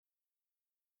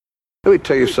Let me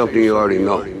tell you something you already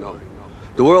know.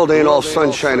 The world ain't all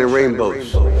sunshine and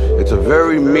rainbows. It's a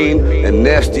very mean and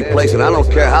nasty place, and I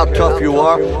don't care how tough you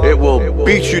are, it will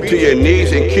beat you to your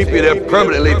knees and keep you there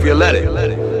permanently if you let it.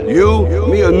 You,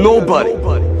 me, or nobody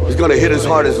is gonna hit as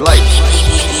hard as life.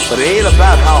 But it ain't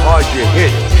about how hard you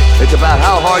hit. It's about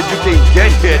how hard you can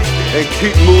get hit and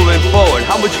keep moving forward.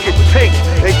 How much you can take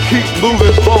and keep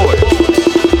moving forward.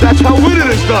 That's how winning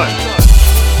is done.